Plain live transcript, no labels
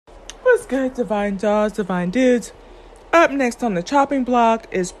What's good, Divine Dolls, Divine Dudes? Up next on the chopping block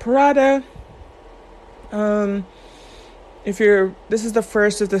is Parada. This is the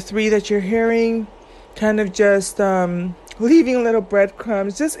first of the three that you're hearing, kind of just leaving little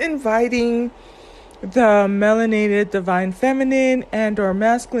breadcrumbs, just inviting the melanated divine feminine and or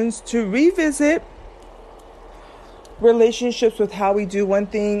masculines to revisit relationships with how we do one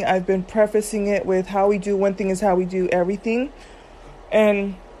thing. I've been prefacing it with how we do one thing is how we do everything.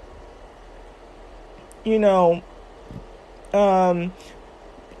 And, to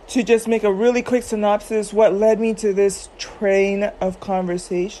just make a really quick synopsis, what led me to this trail of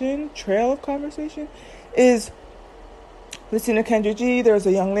conversation is listening to Kendra G. There's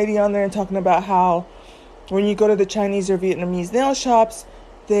a young lady on there and talking about how when you go to the Chinese or Vietnamese nail shops,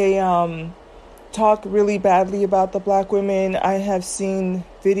 they talk really badly about the black women. I have seen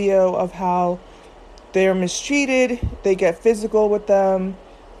video of how they're mistreated, they get physical with them,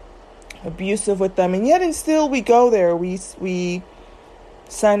 abusive with them, and yet and still we go there, we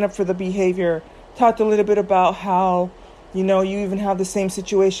sign up for the behavior. Talked a little bit about how, you even have the same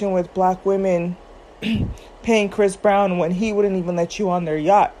situation with black women paying Chris Brown when he wouldn't even let you on their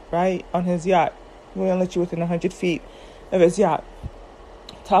yacht, right? On his yacht. He wouldn't let you within 100 feet of his yacht.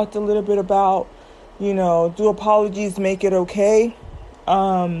 Talked a little bit about, do apologies make it okay?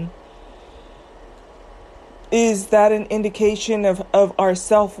 Is that an indication of our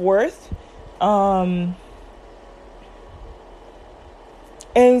self-worth?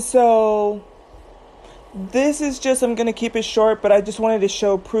 And so this is just, I'm going to keep it short, but I just wanted to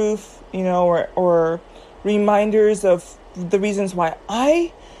show proof, or reminders of the reasons why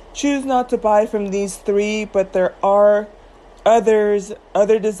I choose not to buy from these three, but there are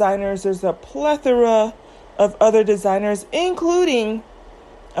other designers. There's a plethora of other designers, including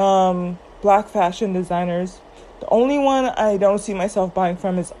black fashion designers. The only one I don't see myself buying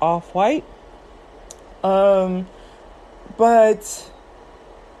from is Off-White. But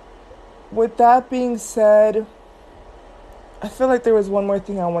with that being said, I feel like there was one more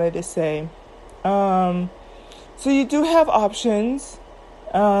thing I wanted to say. So you do have options.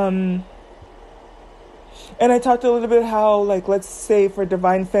 And I talked a little bit how, let's say for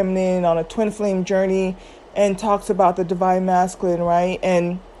Divine Feminine on a twin flame journey, and talks about the Divine Masculine, right?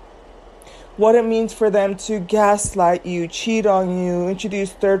 And what it means for them to gaslight you, cheat on you,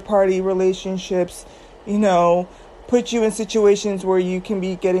 introduce third-party relationships, put you in situations where you can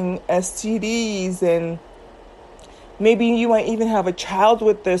be getting STDs, and maybe you might even have a child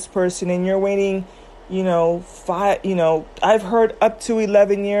with this person and you're waiting, I've heard up to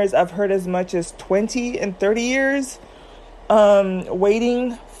 11 years. I've heard as much as 20 and 30 years,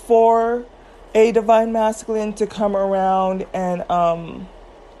 waiting for a divine masculine to come around and,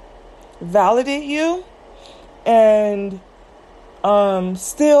 validate you, and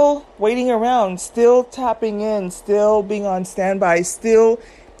still waiting around, still tapping in, still being on standby, still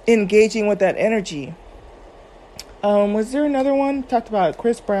engaging with that energy. Was there another one? Talked about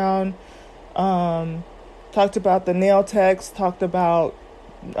Chris Brown, talked about the nail techs, talked about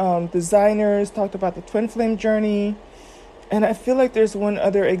designers, talked about the twin flame journey, and I feel like there's one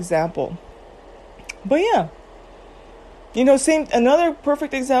other example. But yeah, another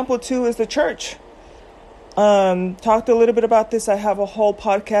perfect example too is the church. Talked a little bit about this. I have a whole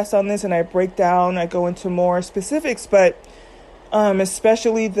podcast on this, and I go into more specifics, but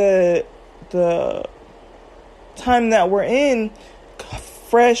especially the time that we're in,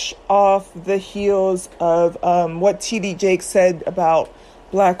 fresh off the heels of what TD Jakes said about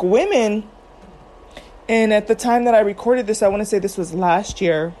black women. And at the time that I recorded this, I want to say this was last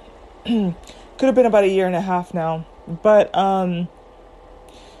year. Could have been about a year and a half now. But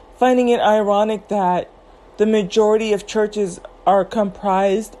finding it ironic that the majority of churches are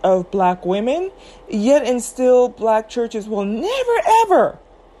comprised of black women, yet and still black churches will never, ever,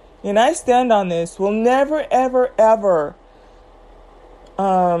 and I stand on this, will never, ever, ever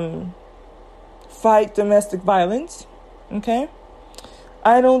fight domestic violence. Okay?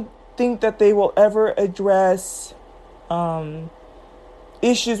 I don't think that they will ever address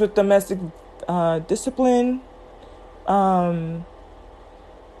issues with domestic discipline.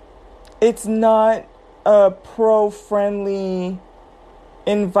 It's not a pro-friendly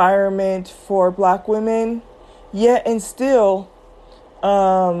environment for black women, yet and still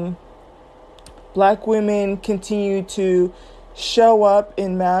black women continue to show up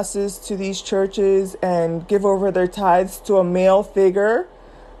in masses to these churches and give over their tithes to a male figure,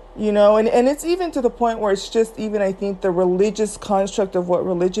 and it's even to the point where it's just even, I think, the religious construct of what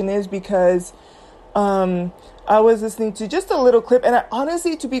religion is, because I was listening to just a little clip, and I,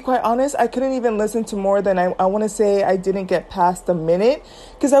 honestly, to be quite honest, I couldn't even listen to more than I want to say I didn't get past a minute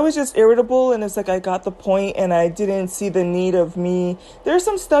because I was just irritable, and it's like I got the point and I didn't see the need of me. There's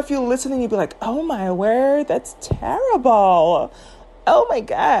some stuff you listen and you'd be like, oh my word, that's terrible. Oh my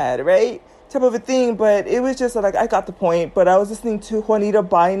God, right? Type of a thing, but it was just like I got the point. But I was listening to Juanita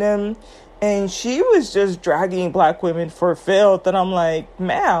Bynum, and she was just dragging black women for filth. And I'm like,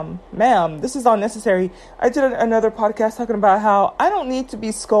 ma'am, this is unnecessary. I did another podcast talking about how I don't need to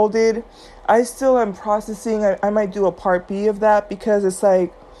be scolded. I still am processing. I might do a part B of that because it's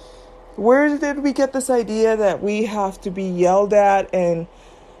like, where did we get this idea that we have to be yelled at and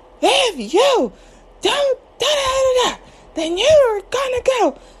if you don't da-da-da-da, then you're gonna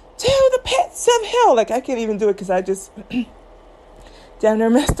go to the pits of hell. Like, I can't even do it because I just damn near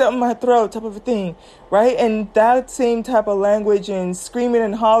messed up my throat type of a thing, right? And that same type of language and screaming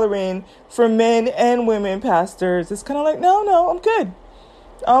and hollering for men and women pastors, it's kind of like, no, I'm good.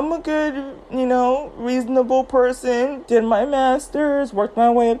 I'm a good, reasonable person, did my master's, worked my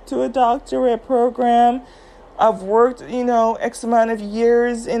way up to a doctorate program. I've worked, X amount of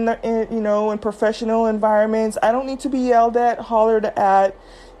years in professional environments. I don't need to be yelled at, hollered at.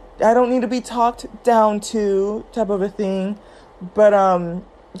 I don't need to be talked down to type of a thing. But,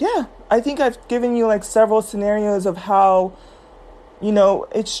 yeah, I think I've given you like several scenarios of how,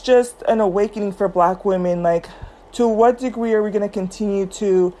 it's just an awakening for black women. Like, to what degree are we going to continue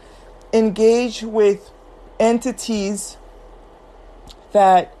to engage with entities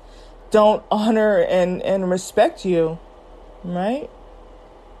that don't honor and respect you, right?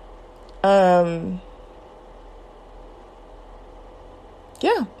 Yeah,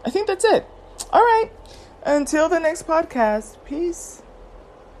 I think that's it. All right. Until the next podcast. Peace.